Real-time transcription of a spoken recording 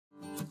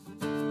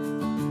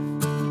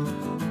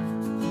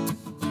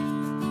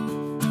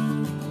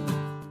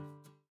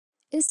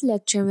इस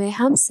लेक्चर में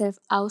हम सिर्फ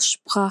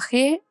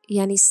aussprache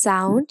यानी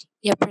साउंड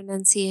या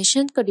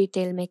प्रोनाउंसिएशन को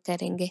डिटेल में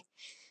करेंगे।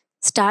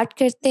 स्टार्ट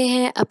करते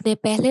हैं अपने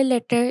पहले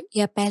लेटर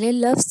या पहले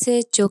लफ्ज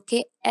से जो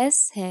कि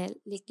एस है,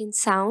 लेकिन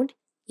साउंड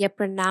या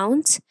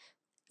प्रोनाउंस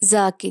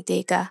ज़ की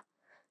देगा।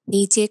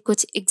 नीचे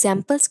कुछ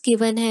एग्जाम्पल्स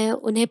गिवन हैं,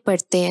 उन्हें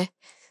पढ़ते हैं।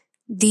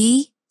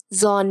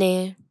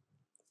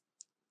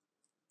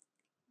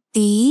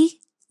 दी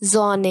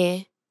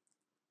जोने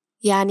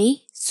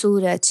यानी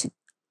सूरज।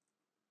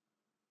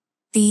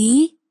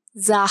 दी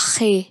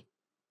जाखे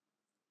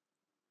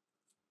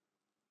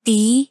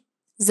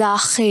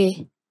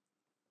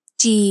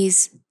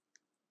चीज।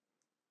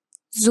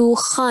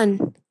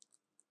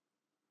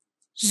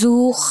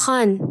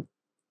 जूखन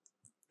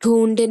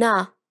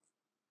ढूंढना।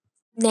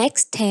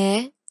 नेक्स्ट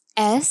है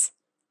एस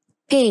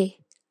पे।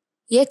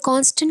 ये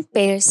कांस्टेंट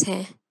पेयर्स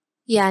हैं,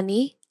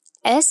 यानी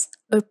एस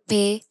और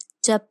पे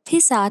जब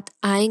भी साथ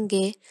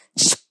आएंगे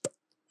श्प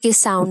के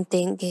साउंड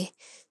देंगे।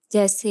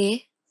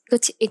 जैसे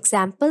कुछ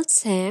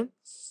एग्जाम्पल्स हैं।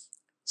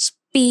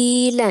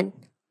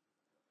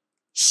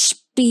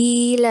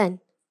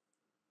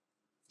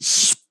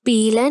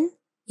 स्पीलन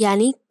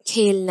यानी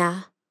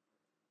खेलना।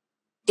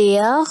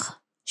 der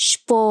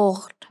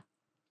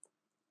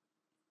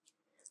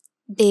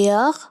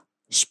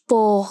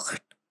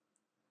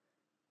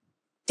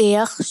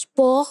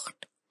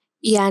Sport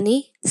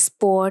यानी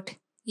स्पोर्ट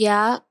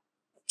या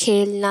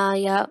खेलना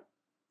या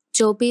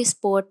जो भी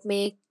स्पोर्ट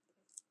में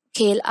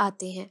खेल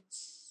आते हैं।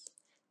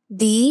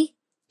 दी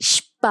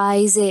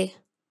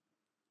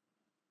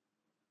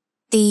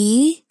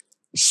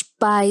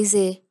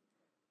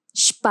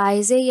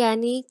स्पाइजे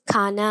यानी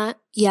खाना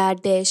या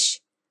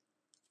डिश।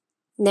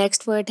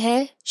 नेक्स्ट वर्ड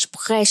है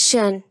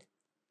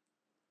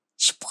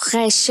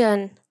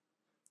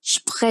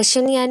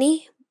स्प्रेशन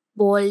यानी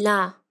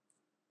बोलना।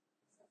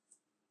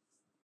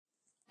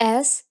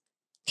 एस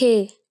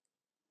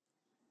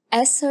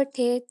और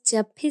थे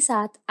जब भी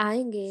साथ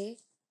आएंगे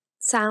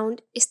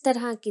साउंड इस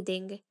तरह की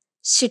देंगे,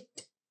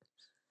 शिट।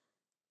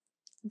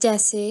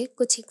 जैसे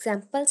कुछ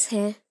एग्जाम्पल्स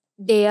हैं।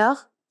 der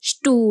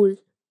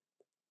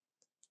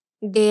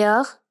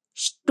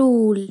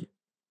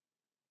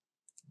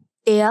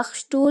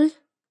Stuhl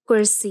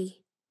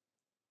कुर्सी।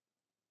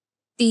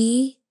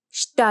 die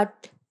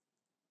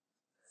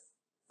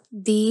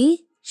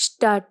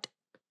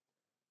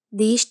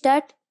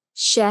Stadt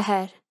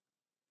शहर।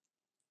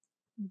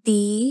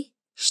 die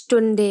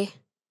Stunde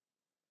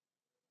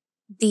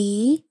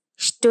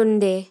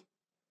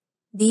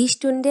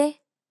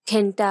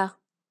घंटा।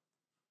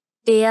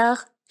 der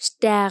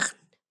Stern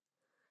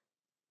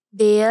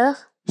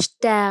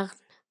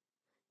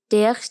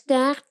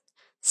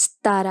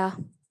सितारा।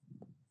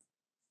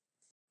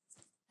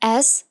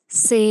 एस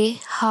से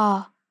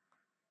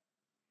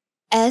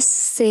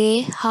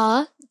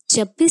हा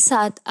जब भी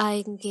साथ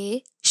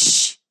आएंगे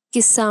श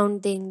की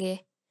साउंड देंगे।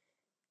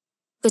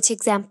 कुछ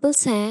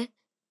एग्जाम्पल्स हैं।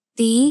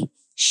 दी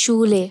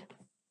शूले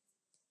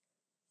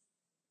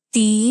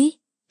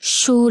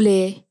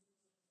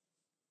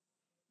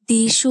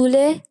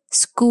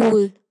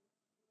स्कूल।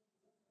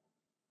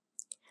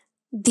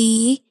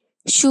 दी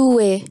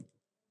शुए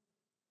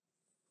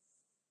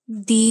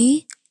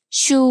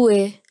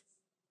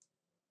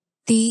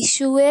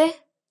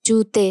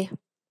जूते।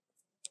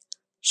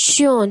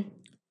 श्योन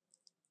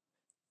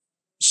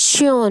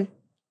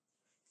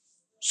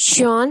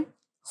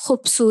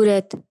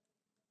खूबसूरत।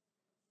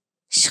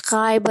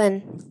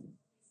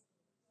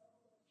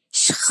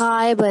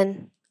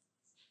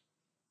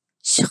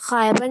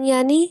 schreiben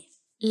यानी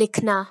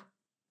लिखना।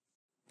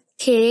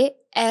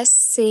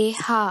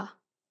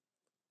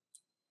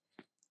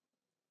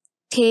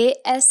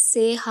 थे एस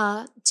से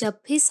हा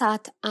जब भी साथ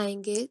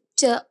आएंगे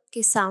च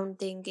की साउंड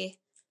देंगे।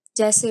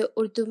 जैसे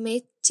उर्दू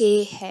में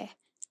चे है।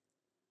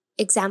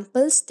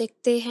 एग्जाम्पल्स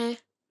देखते हैं।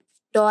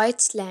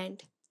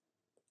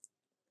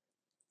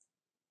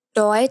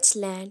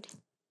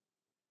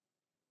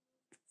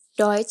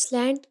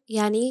 डॉइचलैंड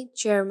यानी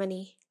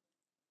जर्मनी।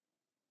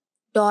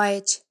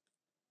 डॉइच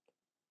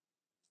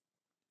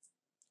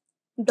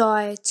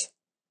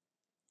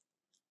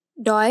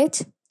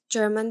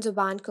जर्मन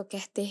जुबान को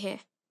कहते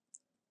हैं।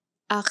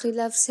 आखिरी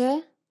लफ्ज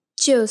है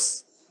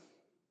चूस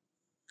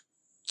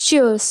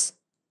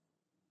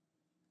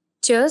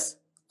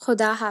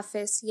खुदा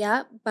हाफिज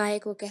या बाय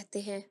को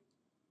कहते हैं।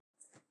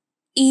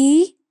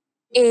 ई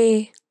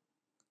ए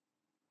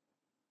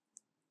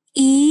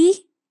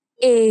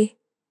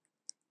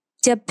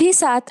जब भी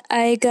साथ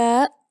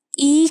आएगा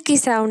ई की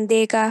साउंड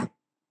देगा।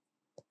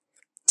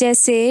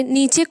 जैसे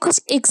नीचे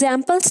कुछ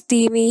एग्जाम्पल्स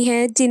दी हुई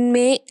हैं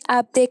जिनमें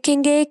आप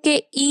देखेंगे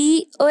कि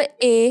ई और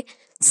ए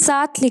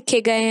साथ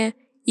लिखे गए हैं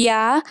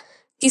या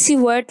किसी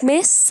वर्ड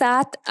में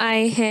साथ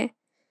आए हैं,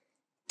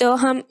 तो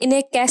हम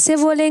इन्हें कैसे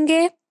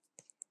बोलेंगे?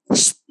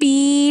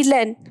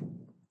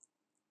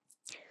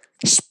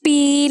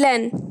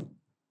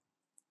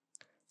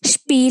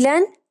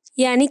 स्पीलन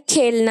यानी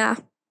खेलना।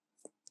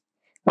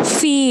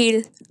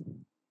 फील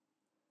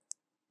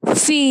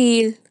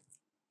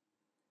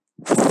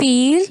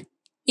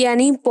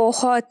यानी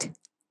बहुत।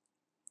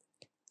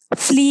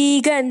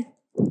 फ्लीगन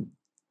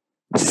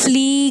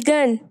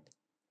फ्लीगन,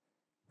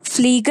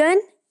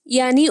 फ्लीगन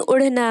यानी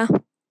उड़ना।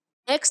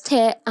 नेक्स्ट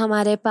है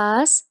हमारे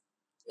पास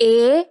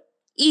ए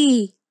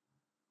ई,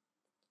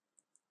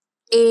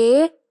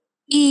 ए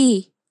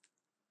ई,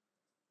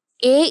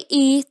 ए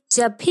ई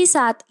जब भी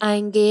साथ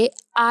आएंगे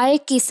आई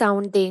की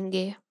साउंड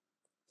देंगे।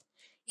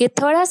 ये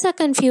थोड़ा सा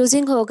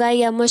कंफ्यूजिंग होगा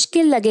या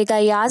मुश्किल लगेगा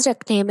याद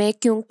रखने में,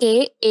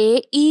 क्योंकि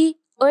ए ई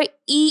और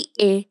ई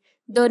ए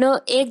दोनों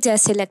एक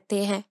जैसे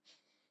लगते हैं।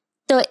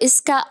 तो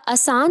इसका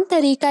आसान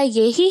तरीका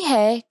यही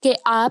है कि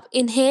आप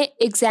इन्हें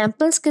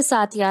एग्जाम्पल्स के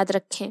साथ याद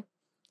रखें।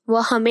 वो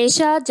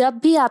हमेशा जब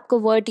भी आपको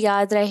वर्ड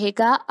याद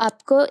रहेगा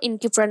आपको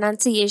इनकी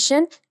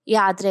प्रोनाउंसिएशन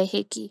याद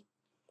रहेगी।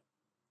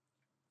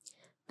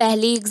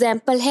 पहली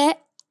एग्जाम्पल है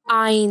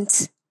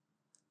आइंस,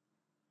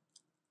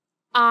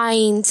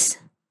 आइंस,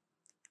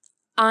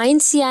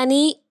 आइंस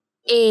यानी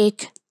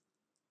एक।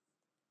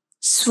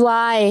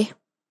 स्वाय,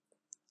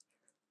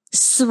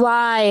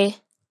 स्वाय,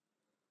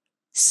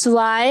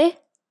 स्वाय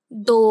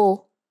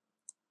दो।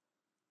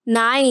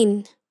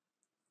 नाइन,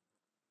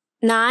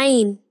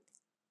 नाइन,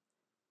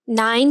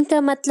 नाइन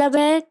का मतलब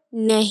है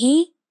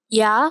नहीं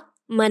या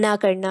मना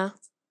करना।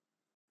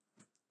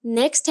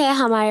 नेक्स्ट है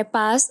हमारे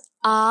पास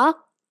आ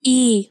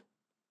ई,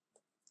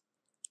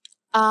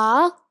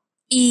 आ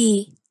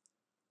ई,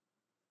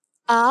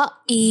 आ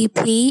ई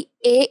भी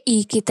ए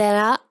ई की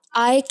तरह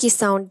आई की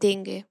साउंड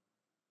देंगे।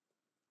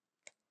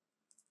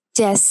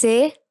 जैसे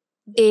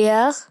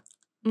डेयर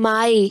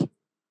माई,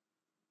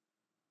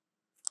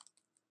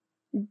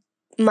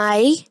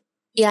 मई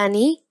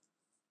यानी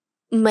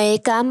मई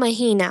का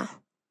महीना।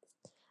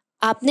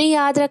 आपने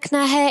याद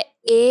रखना है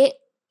ए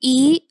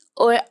ई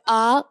और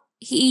आ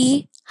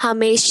ई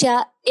हमेशा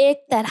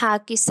एक तरह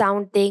की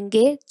साउंड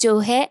देंगे जो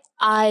है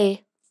आए।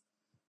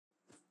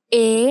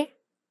 ए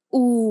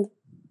ऊ,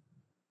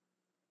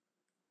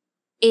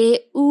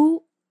 ए ऊ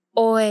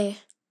ओए।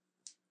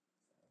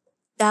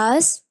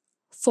 Das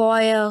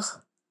Feuer,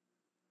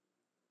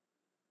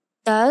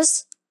 das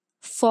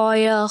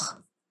Feuer,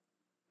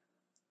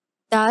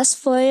 das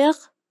Feuer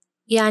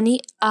यानी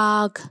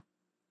आग।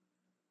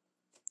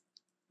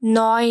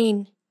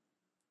 नॉइन,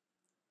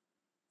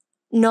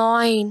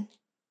 नॉइन,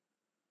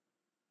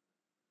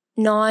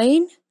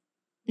 नॉइन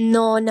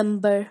नौ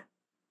नंबर।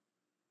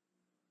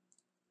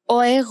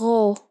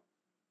 ओएगो,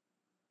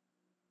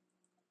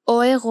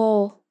 ओएगो,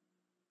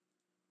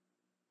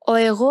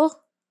 ओएगो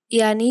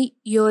यानी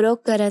यूरो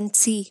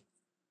करेंसी।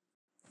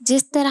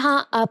 जिस तरह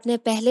आपने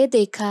पहले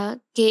देखा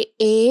कि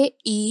ए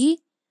ई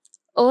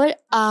और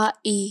आ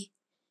ई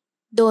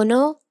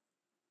दोनों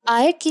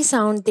आय की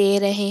साउंड दे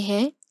रहे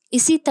हैं,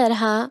 इसी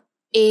तरह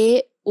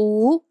ए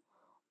ऊ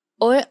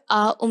और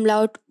आ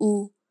उमलाउट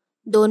ऊ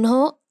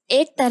दोनों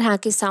एक तरह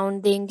की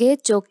साउंड देंगे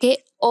जो कि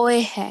ओए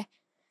है।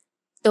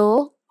 तो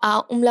आ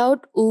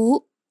उमलाउट ऊ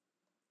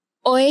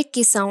ओए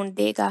की साउंड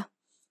देगा।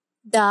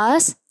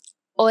 दास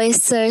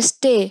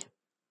ओएसर्स्टे,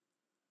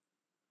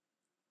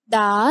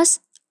 दास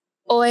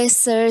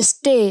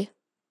ओएसर्स्टे,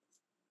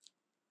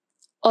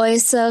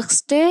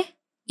 ओएसर्स्टे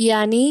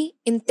यानी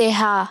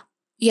इंतहा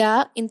या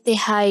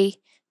इंतहाई।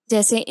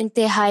 जैसे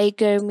इंतहाई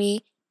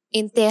गर्मी,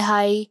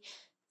 इंतहाई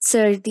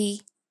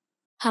सर्दी।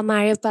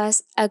 हमारे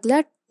पास अगला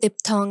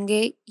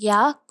डिप्थोंगे या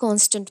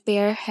कांस्टेंट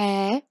पेयर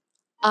है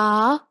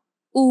आ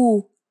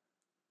ऊ,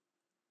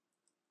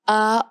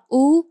 आ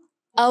ऊ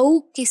औ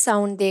की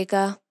साउंड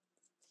देगा।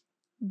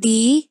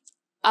 दी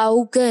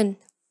आउगन,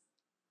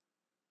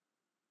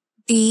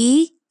 दी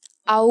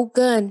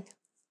आउगन,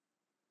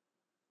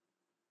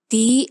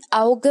 दी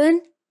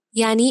आउगन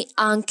यानी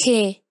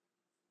आंखें।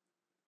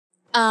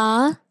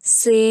 आ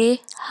से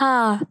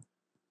हा,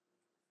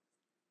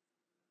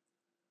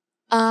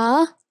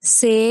 आ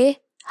से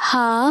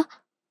हा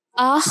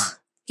आह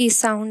की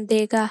साउंड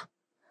देगा।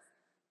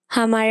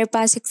 हमारे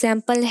पास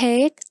एग्जाम्पल है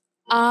एक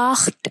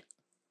आठ,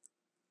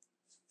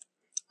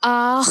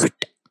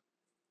 आठ,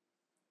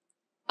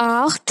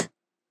 आठ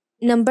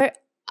नंबर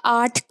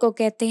 8 को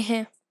कहते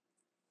हैं।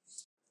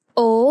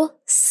 ओ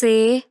से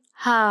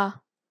हा,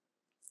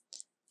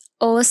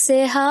 ओ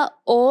से हा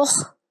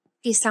ओह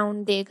की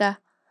साउंड देगा।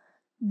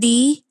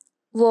 दी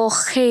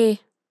वोखे,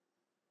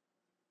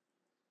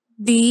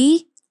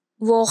 दी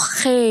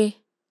वोखे,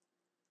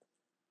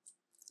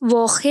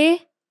 वोखे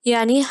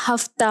यानी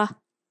हफ्ता।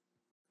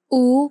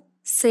 ऊ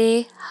से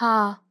हा,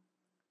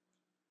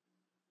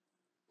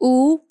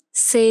 ऊ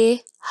से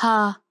हा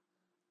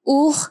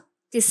ऊह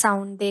की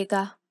साउंड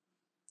देगा।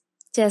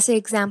 जैसे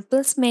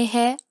एग्जाम्पल्स में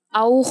है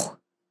औह,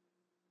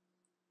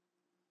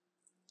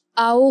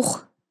 औह,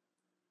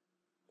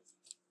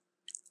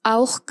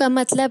 औह का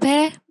मतलब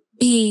है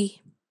भी।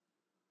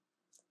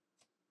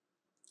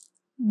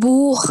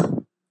 बूह,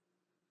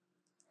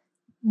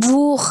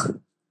 बूह,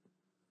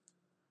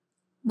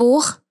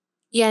 बूह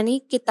यानी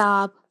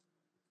किताब।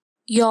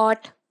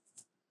 Yacht,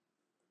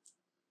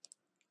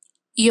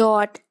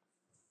 yacht,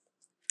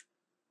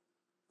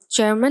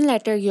 German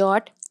letter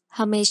yacht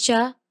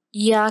हमेशा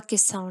या की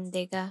साउंड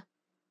देगा।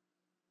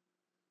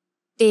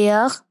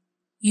 डेयर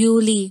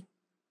यूली,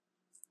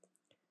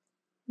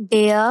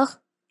 डेयर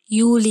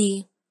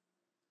यूली,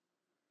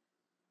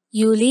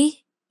 यूली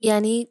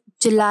यानी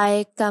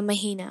जुलाई का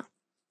महीना।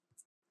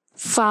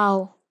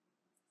 फाओ,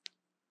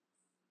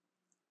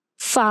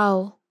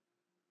 फाओ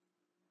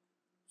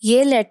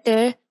ये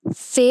लेटर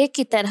फे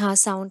की तरह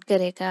साउंड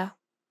करेगा।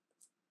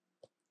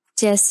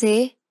 जैसे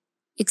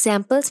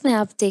एग्जाम्पल्स में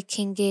आप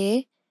देखेंगे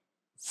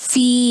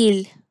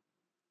फील,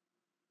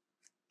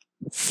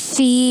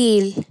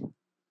 फील,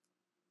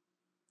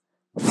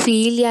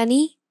 फील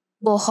यानी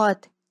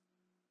बहुत।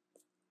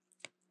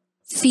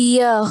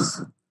 Fear,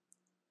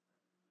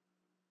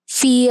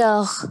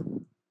 fear,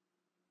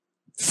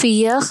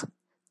 fear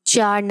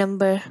 4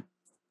 number.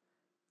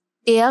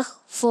 Dare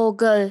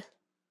फोगल,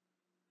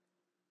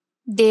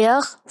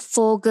 dare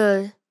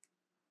फोगल,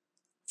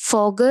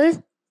 फोगल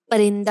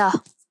परिंदा।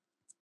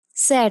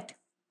 Set,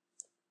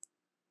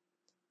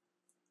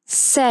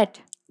 set,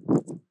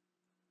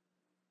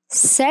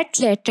 set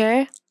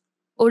letter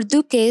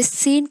Urdu के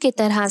सीन की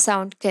तरह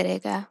साउंड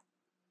करेगा।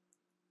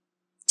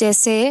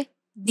 जैसे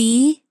दी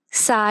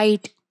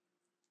साइड,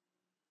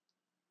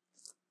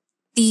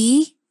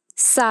 दी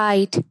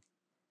साइड,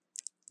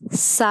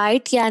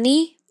 साइड यानी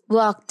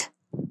वक्त।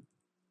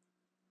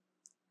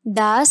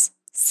 दास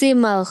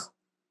सिमर,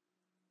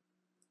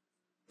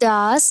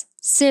 दास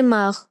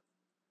सिमर,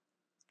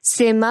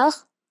 सिमर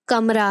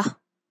कमरा।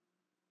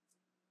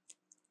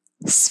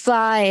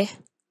 स्वाय,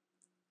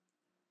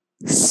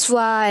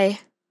 स्वाय,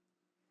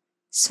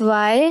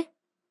 स्वाय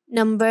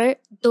नंबर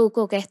 2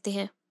 को कहते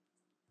हैं।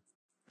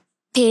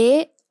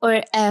 फे और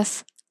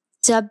एफ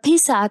जब भी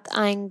साथ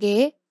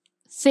आएंगे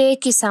फे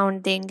की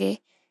साउंड देंगे।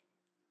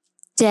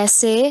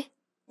 जैसे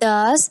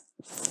das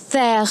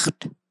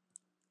Pferd,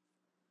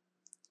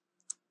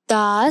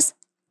 das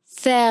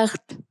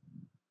Pferd,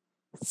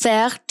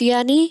 Pferd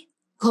यानी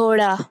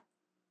घोड़ा।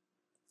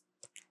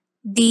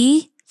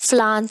 die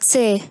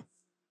Pflanze,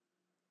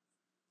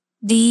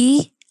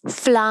 die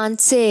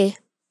Pflanze,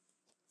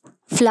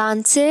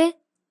 Pflanze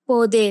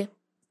पौधे।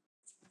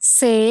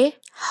 से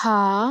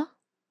हा,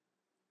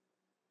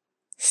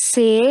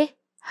 से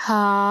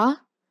हा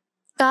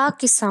का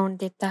की साउंड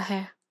देता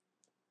है।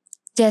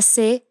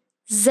 जैसे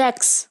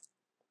जेक्स,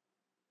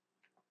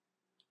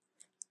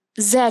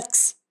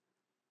 जेक्स,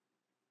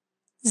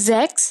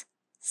 जेक्स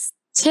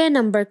 6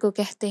 नंबर को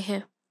कहते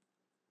हैं।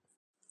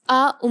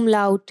 आ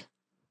उमलाउट,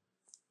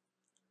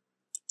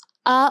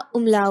 आ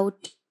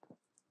उमलाउट,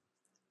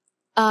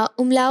 आ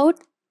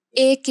उमलाउट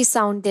ए की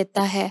साउंड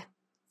देता है।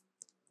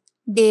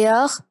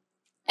 Dare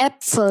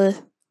Apple,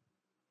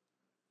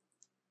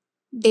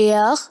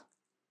 dare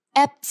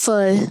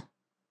Apple,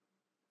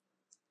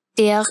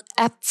 dare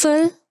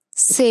Apple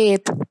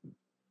सेब।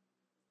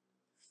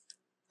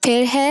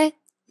 फिर है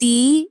दी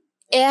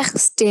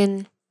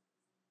एर्स्टिन,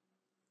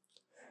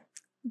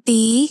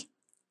 दी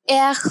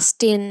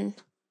एर्स्टिन,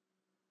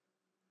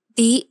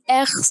 दी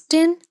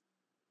एर्स्टिन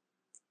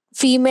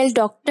फीमेल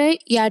डॉक्टर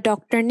या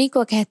डॉक्टरनी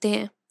को कहते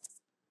हैं।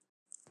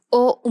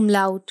 ओ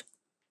उमलाउट,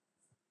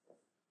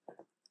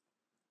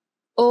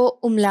 ओ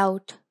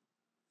उमलाउट,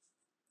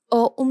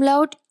 ओ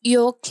उमलाउट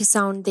योग की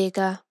साउंड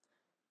देगा।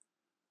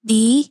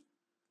 दी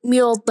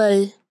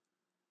म्योबल,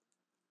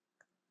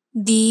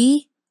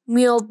 दी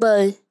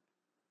म्योबल,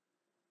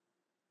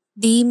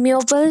 दी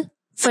म्योबल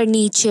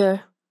फर्नीचर।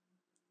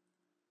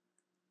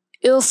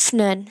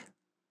 öffnen,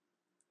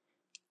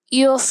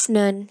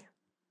 öffnen,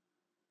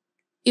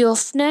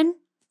 öffnen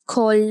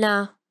खोलना।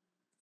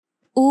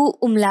 ऊ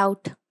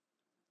उमलाउट,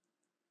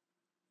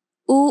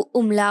 ऊ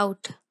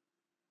उमलाउट,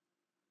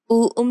 ऊ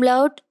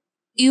उमलाउट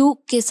यू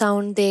के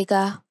साउंड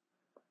देगा।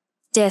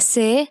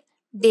 जैसे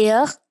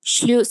der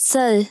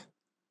Schlüssel,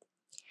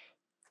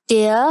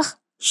 der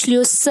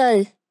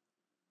Schlüssel,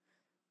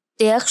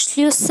 der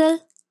Schlüssel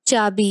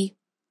चाबी।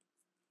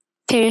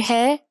 फिर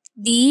है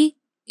die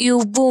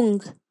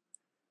Übung,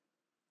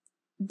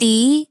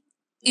 die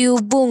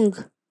Übung,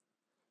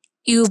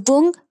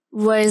 Übung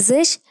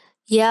वर्जिश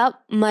या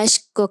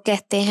मश्क को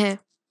कहते हैं।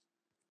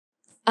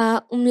 आ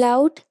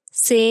उमलाउट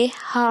से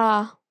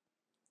हा,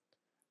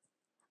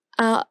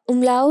 आ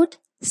उमलाउट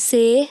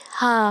से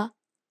हा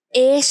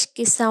एश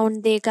की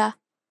साउंड देगा।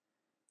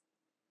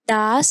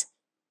 Das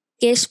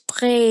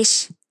Gespräch,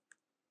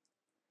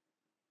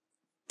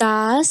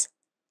 das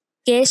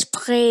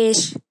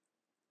Gespräch,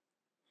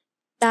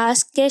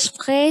 das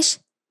Gespräch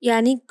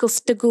यानी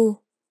गुफ्तगू।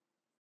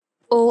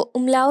 ओ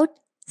उमलाउट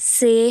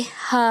से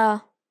हा,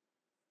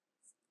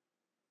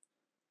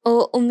 ओ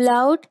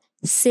उमलाउट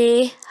से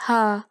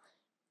हा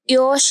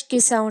योश की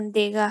साउंड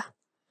देगा।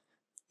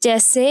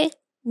 जैसे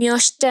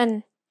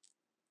म्योस्टन,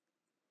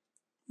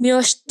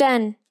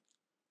 म्योस्टन,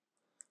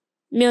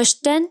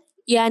 म्योस्टन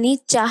यानी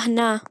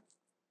चाहना।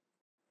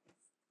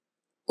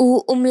 ऊ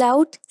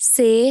उमलाउट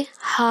से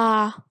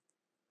हा,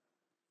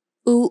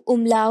 ऊ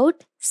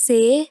उमलाउट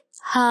से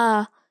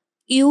हा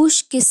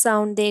यूश की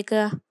साउंड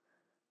देगा।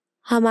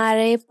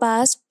 हमारे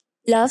पास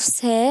लफ्ज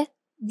है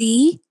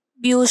दी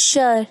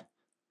ब्यूशर,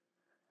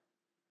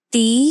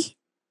 दी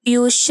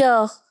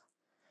ब्यूशर,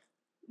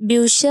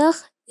 ब्यूशर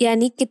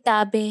यानी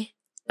किताबें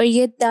और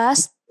ये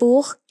दास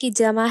बुख की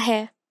जमा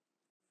है।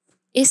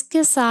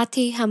 इसके साथ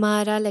ही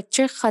हमारा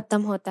लेक्चर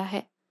ख़त्म होता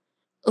है।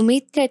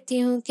 उम्मीद करती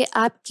हूँ कि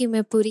आपकी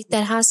मैं पूरी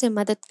तरह से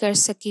मदद कर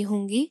सकी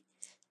होंगी।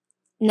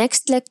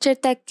 नेक्स्ट लेक्चर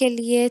तक के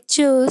लिए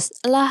चूस,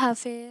 अल्लाह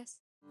हाफिज़।